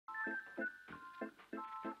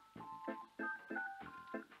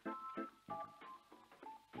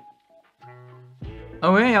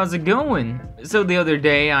Oh hey, how's it going? So the other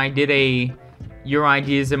day I did a Your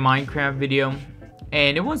Ideas in Minecraft video,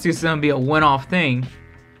 and it was just gonna be a one-off thing.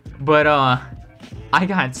 But I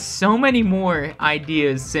got so many more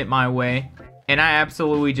ideas sent my way, and I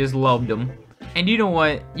absolutely just loved them. And you know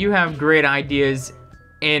what? You have great ideas,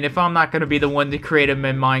 and if I'm not gonna be the one to create them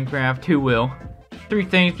in Minecraft, who will? 3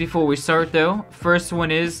 things before we start though. First one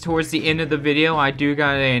is, towards the end of the video, I do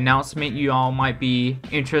got an announcement you all might be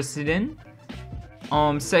interested in.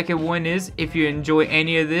 Second one is, if you enjoy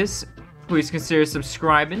any of this, please consider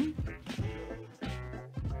subscribing.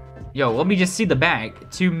 Yo, let me just see the bag.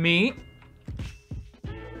 To me.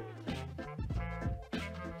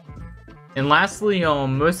 And lastly,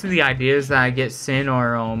 most of the ideas that I get sent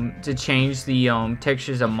are to change the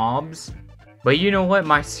textures of mobs. But you know what?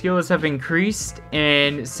 My skills have increased,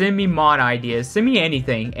 and send me mod ideas. Send me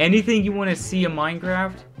anything. Anything you want to see in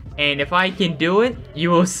Minecraft. And if I can do it, you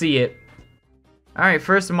will see it. Alright,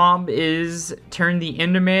 first mob is turn the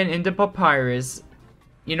Enderman into Papyrus.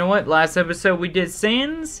 You know what? Last episode we did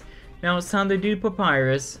Sands. Now it's time to do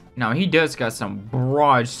Papyrus. Now he does got some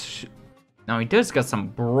broad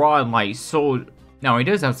like soul. Now he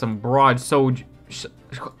does have some broad soul.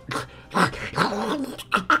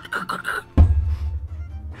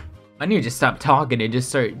 I need to just stop talking and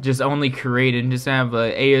just only create and just have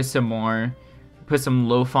a ASMR. Put some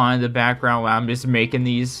lo-fi in the background while I'm just making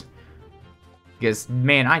these. Because,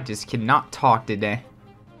 man, I just cannot talk today.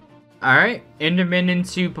 Alright, Enderman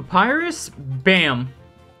into Papyrus. Bam.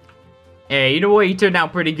 Hey, you know what? He turned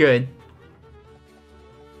out pretty good.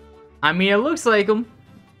 I mean, it looks like him.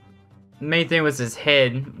 The main thing was his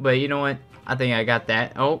head. But you know what? I think I got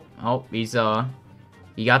that. Oh, he's,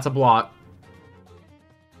 he got to block.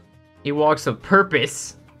 He walks with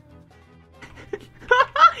purpose.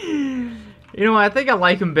 You know what? I think I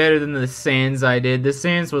like him better than the Sands I did. The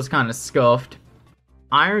Sands was kind of scuffed.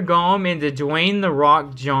 Iron Golem into Dwayne The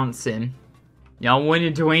Rock Johnson. Y'all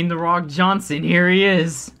wanted Dwayne The Rock Johnson. Here he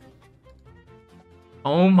is.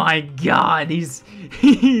 Oh my god, he's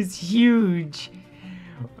huge.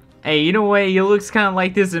 Hey, you know what? He looks kind of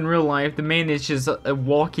like this in real life. The man is just a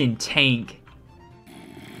walking tank.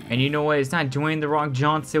 And you know what? It's not Dwayne The Rock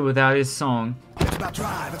Johnson without his song. It's about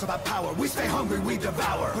drive, it's about power. We stay hungry, we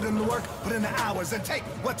devour. Put in the work, put in the hours, and take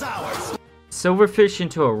what's ours. Silverfish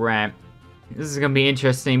into a rat. This is gonna be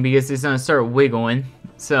interesting because it's gonna start wiggling.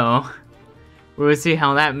 So, we'll see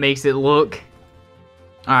how that makes it look.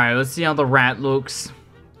 Alright, let's see how the rat looks.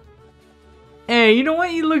 Hey, you know what?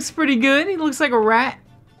 He looks pretty good. He looks like a rat.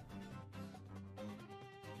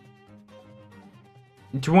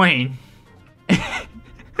 Dwayne.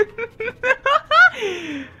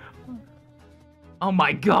 Oh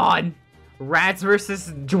my god. Rats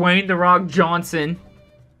versus Dwayne The Rock Johnson.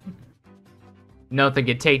 Nothing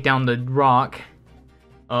can take down the rock.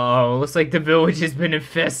 Oh, looks like the village has been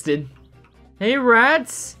infested. Hey,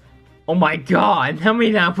 rats! Oh my god, how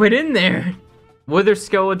many did I put in there? Wither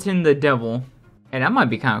Skeleton the Devil. Hey, that might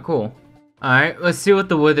be kind of cool. Alright, let's see what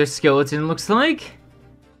the Wither Skeleton looks like.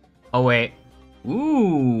 Oh, wait.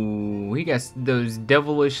 Ooh, he got those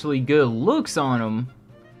devilishly good looks on him.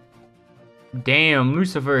 Damn,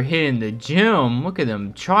 Lucifer hitting the gym. Look at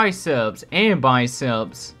them triceps and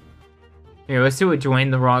biceps. Here, let's see what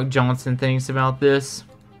Dwayne The Rock Johnson thinks about this.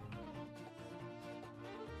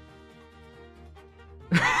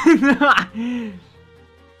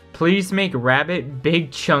 Please make Rabbit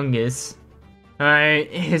Big Chungus. Alright,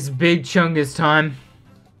 it's Big Chungus time.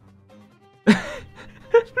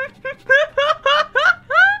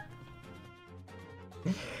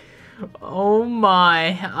 Oh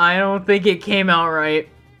my, I don't think it came out right.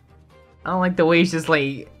 I don't like the way he's just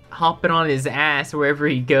like hopping on his ass wherever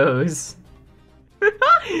he goes.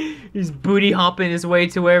 He's booty hopping his way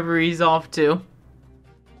to wherever he's off to.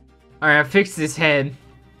 Alright, I fixed his head.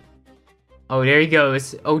 Oh, there he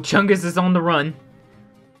goes. Oh, Chungus is on the run.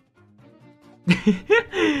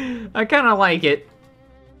 I kind of like it.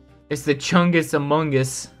 It's the Chungus Among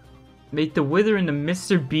Us. Make the Wither into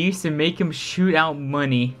MrBeast and make him shoot out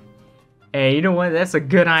money. Hey, you know what? That's a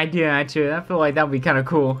good idea, actually. I feel like that would be kind of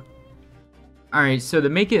cool. Alright, so to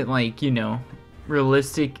make it, like, you know,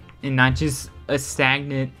 realistic and not just a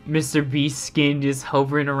stagnant MrBeast skin just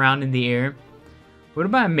hovering around in the air, what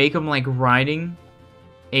about I make him, like, riding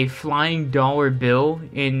a flying dollar bill,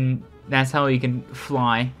 and that's how he can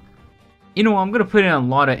fly. You know, I'm gonna put in a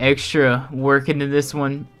lot of extra work into this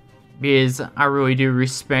one because I really do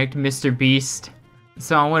respect MrBeast.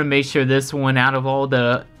 So I want to make sure this one, out of all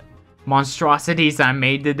the monstrosities I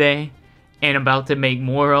made today and about to make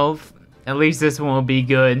more of, at least this one will be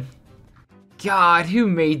good. God, who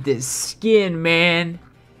made this skin, man?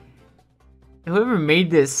 Whoever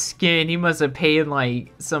made this skin, he must have paid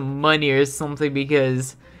like some money or something,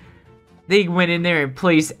 because they went in there and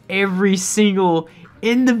placed every single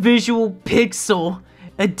individual pixel,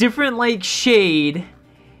 a different like shade,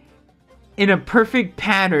 in a perfect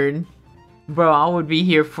pattern. Bro, I would be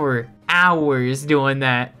here for hours doing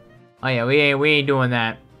that. Oh yeah, we ain't doing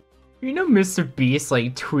that. You know, MrBeast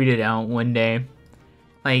like tweeted out one day,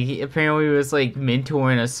 like apparently he was like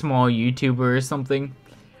mentoring a small YouTuber or something,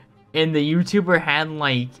 and the YouTuber had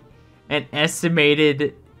like an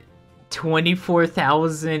estimated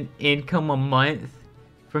 24,000 income a month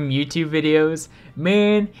from YouTube videos.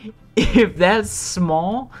 Man, if that's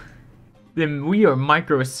small, then we are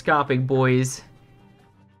microscopic, boys.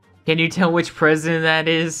 Can you tell which president that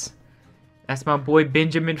is? That's my boy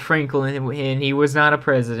Benjamin Franklin, and he was not a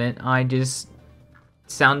president. I just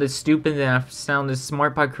sounded stupid and I sounded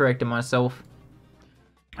smart by correcting myself.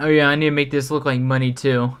 Oh yeah, I need to make this look like money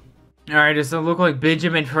too. Alright, does it look like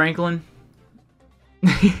Benjamin Franklin?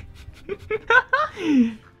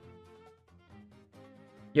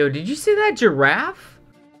 Yo, did you see that giraffe?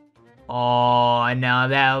 Oh, now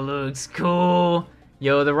that looks cool.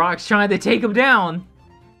 Yo, the Rock's trying to take him down.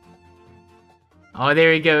 Oh,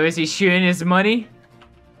 there he goes. He's shooting his money.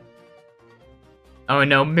 Oh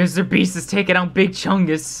no, MrBeast is taking out Big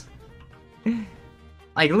Chungus.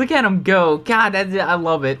 Like, look at him go. God, I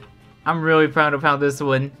love it. I'm really proud of how this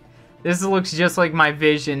one. This looks just like my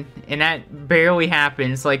vision, and that barely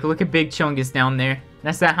happens. Like, look at Big Chungus down there.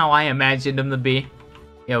 That's not how I imagined him to be.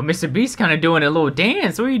 Yo, MrBeast kind of doing a little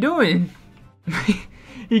dance. What are you doing?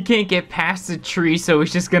 He can't get past the tree, so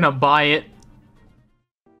he's just gonna buy it.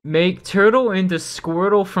 Make turtle into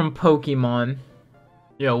Squirtle from Pokemon.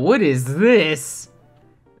 Yo, what is this?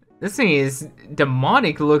 This thing is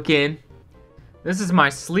demonic looking. This is my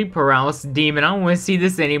sleep paralysis demon. I don't want to see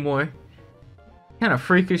this anymore. Kind of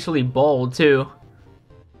freakishly bald too.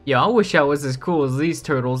 Yo, I wish I was as cool as these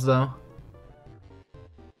turtles though.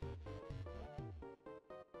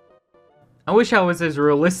 I wish I was as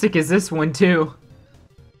realistic as this one too.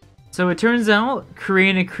 So it turns out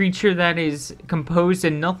creating a creature that is composed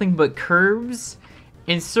of nothing but curves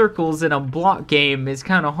and circles in a block game is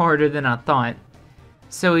kind of harder than I thought.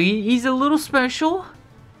 So he's a little special,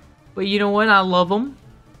 but you know what? I love him.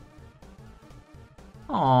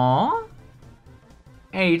 Aww.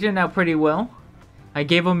 Hey, he turned out pretty well. I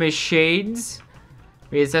gave him his shades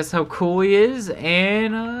because that's how cool he is,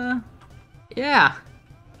 and yeah.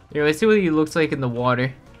 Here, let's see what he looks like in the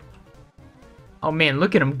water. Oh man,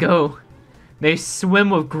 look at him go. They swim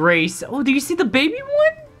with grace. Oh, do you see the baby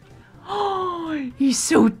one? Oh, he's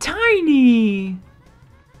so tiny.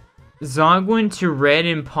 Zogwin to Red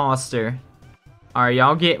Imposter. Alright,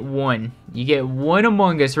 y'all get one. You get one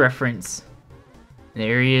Among Us reference.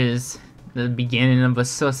 There he is. The beginning of a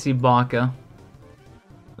sussy baka.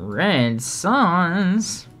 Red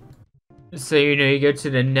Suns. So, you know, you go to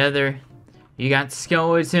the Nether. You got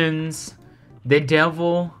skeletons. The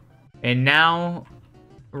devil. And now,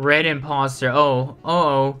 Red Imposter.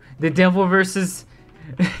 Oh, the devil versus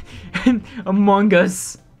Among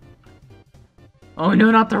Us. Oh no,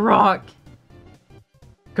 not the Rock.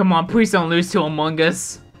 Come on, please don't lose to Among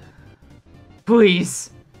Us. Please.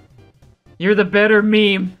 You're the better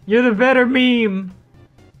meme. You're the better meme.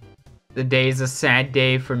 The day is a sad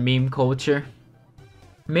day for meme culture.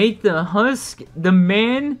 Make the husk the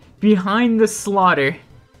man behind the slaughter.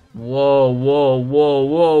 Whoa, whoa, whoa,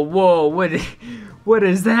 whoa, whoa, what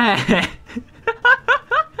is that?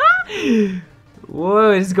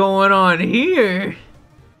 What is going on here?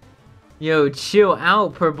 Yo, chill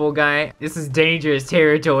out, purple guy. This is dangerous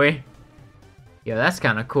territory. Yo, that's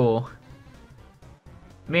kind of cool.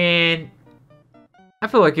 Man, I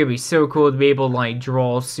feel like it'd be so cool to be able to, like,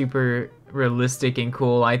 draw super realistic and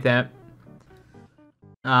cool like that.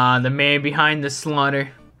 The man behind the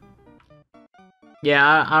slaughter.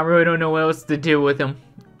 Yeah, I really don't know what else to do with him.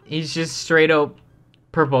 He's just straight up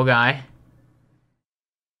purple guy.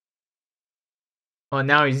 Oh,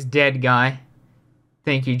 now he's dead guy.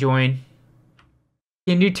 Thank you, Join.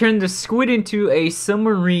 Can you turn the squid into a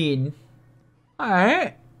submarine?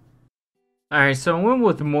 Alright. Alright, so I went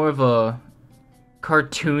with more of a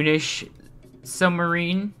cartoonish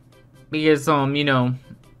submarine. Because, you know,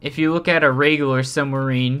 if you look at a regular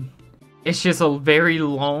submarine, it's just a very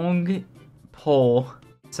long pole.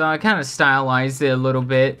 So I kind of stylized it a little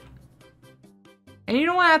bit. And you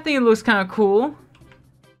know what? I think it looks kind of cool.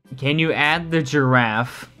 Can you add the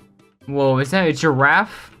giraffe? Whoa, is that a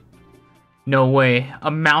giraffe? No way.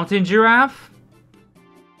 A mountain giraffe?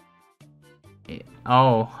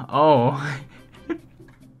 Oh.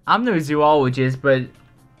 I'm no zoologist, but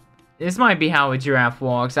This might be how a giraffe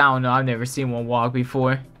walks. I don't know. I've never seen one walk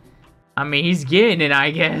before. I mean, he's getting it, I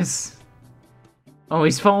guess. Oh,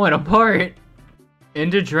 he's falling apart.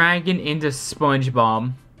 Ender Dragon into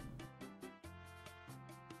SpongeBob.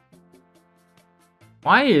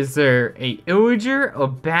 Why is there a Illager, a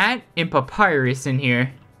bat, and Papyrus in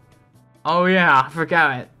here? Oh yeah, I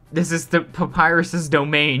forgot. This is the Papyrus's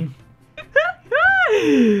domain.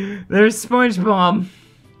 There's SpongeBob.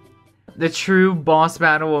 The true boss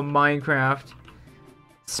battle of Minecraft.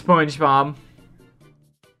 SpongeBob.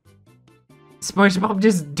 SpongeBob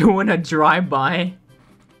just doing a drive-by.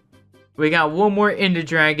 We got one more Ender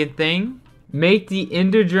Dragon thing. Make the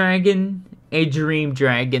Ender Dragon a Dream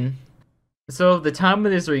Dragon. So at the time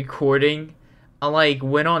of this recording, I like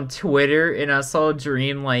went on Twitter and I saw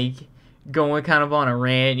Dream like going kind of on a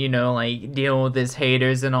rant, you know, like dealing with his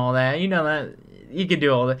haters and all that. You know that you can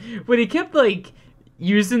do all that. But he kept like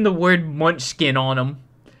using the word munchkin on him.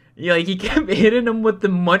 Yeah, like he kept hitting him with the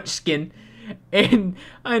munchkin. And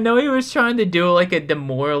I know he was trying to do like a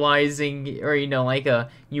demoralizing or, you know, like a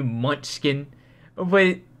you munchkin.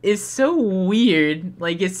 But it's so weird.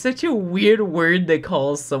 Like it's such a weird word to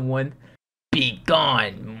call someone. Be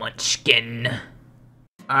gone, munchkin.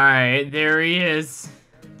 Alright, there he is.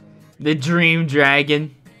 The Dream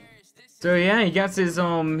Dragon. So yeah, he got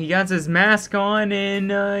his mask on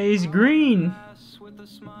and he's green.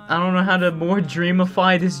 I don't know how to more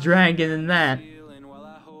dreamify this dragon than that.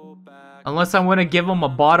 Unless I want to give him a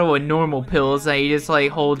bottle of normal pills that he just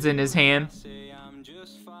like holds in his hand.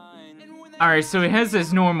 Alright, so he has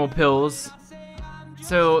his normal pills.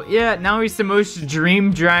 So yeah, now he's the most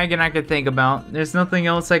dream dragon I could think about. There's nothing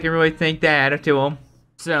else I can really think to add to him.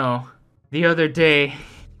 So, the other day,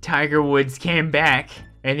 Tiger Woods came back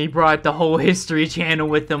and he brought the whole History Channel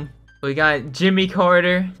with him. We got Jimmy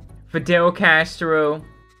Carter, Fidel Castro,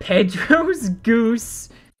 Pedro's Goose,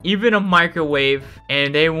 even a microwave,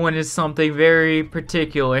 and they wanted something very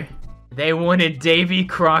particular. They wanted Davy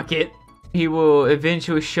Crockett. He will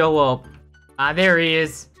eventually show up. Ah, there he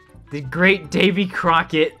is. The great Davy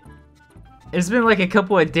Crockett. It's been like a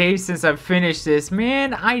couple of days since I've finished this.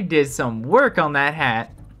 Man, I did some work on that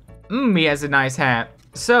hat. He has a nice hat.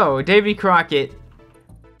 So, Davy Crockett.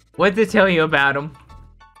 What to tell you about him?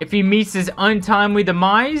 If he meets his untimely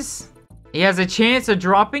demise, he has a chance of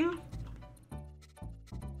dropping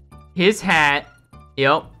his hat.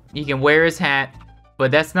 Yep, you can wear his hat.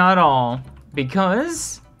 But that's not all.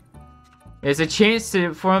 Because there's a chance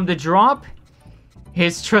for him to drop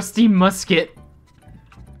his trusty musket.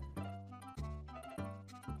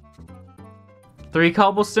 3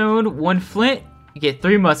 cobblestone, 1 flint, you get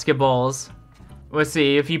 3 musket balls. Let's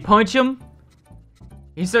see, if you punch him,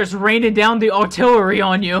 he starts raining down the artillery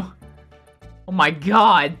on you. Oh my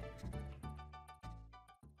god.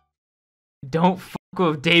 Don't fuck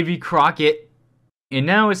with Davy Crockett. And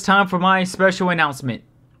now it's time for my special announcement.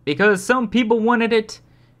 Because some people wanted it,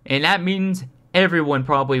 and that means everyone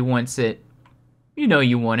probably wants it. You know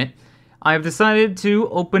you want it. I have decided to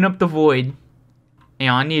open up the void. And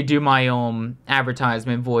I need to do my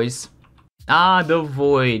advertisement voice. Ah, the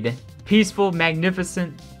void. Peaceful,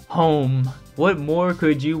 magnificent home. What more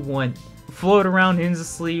could you want? Float around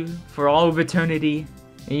endlessly for all of eternity.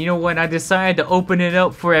 And you know what? I decided to open it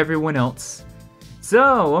up for everyone else.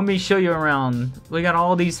 So, let me show you around. We got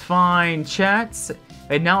all these fine chats,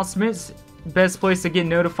 announcements. Best place to get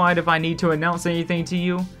notified if I need to announce anything to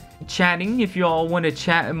you. Chatting, if you all want to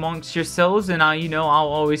chat amongst yourselves, and I'll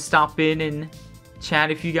always stop in and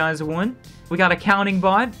chat if you guys want. We got a counting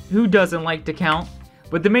bot. Who doesn't like to count?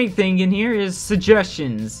 But the main thing in here is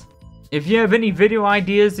suggestions. If you have any video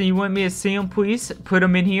ideas and you want me to see them, please put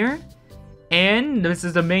them in here. And this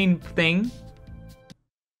is the main thing.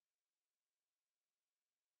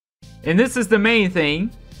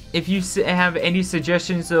 If you have any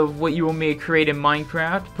suggestions of what you want me to create in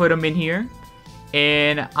Minecraft, put them in here.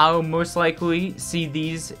 And I'll most likely see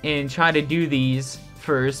these and try to do these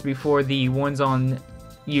first before the ones on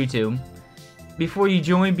YouTube. Before you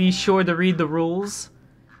join, be sure to read the rules.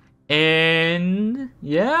 And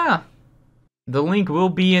yeah, the link will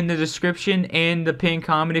be in the description and the pinned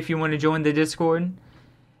comment if you want to join the Discord.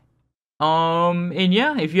 And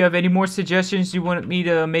yeah, if you have any more suggestions you want me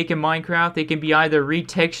to make in Minecraft, they can be either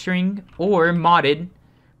retexturing or modded.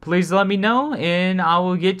 Please let me know and I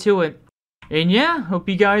will get to it. And yeah, hope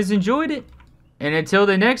you guys enjoyed it. And until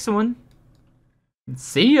the next one,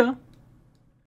 see ya.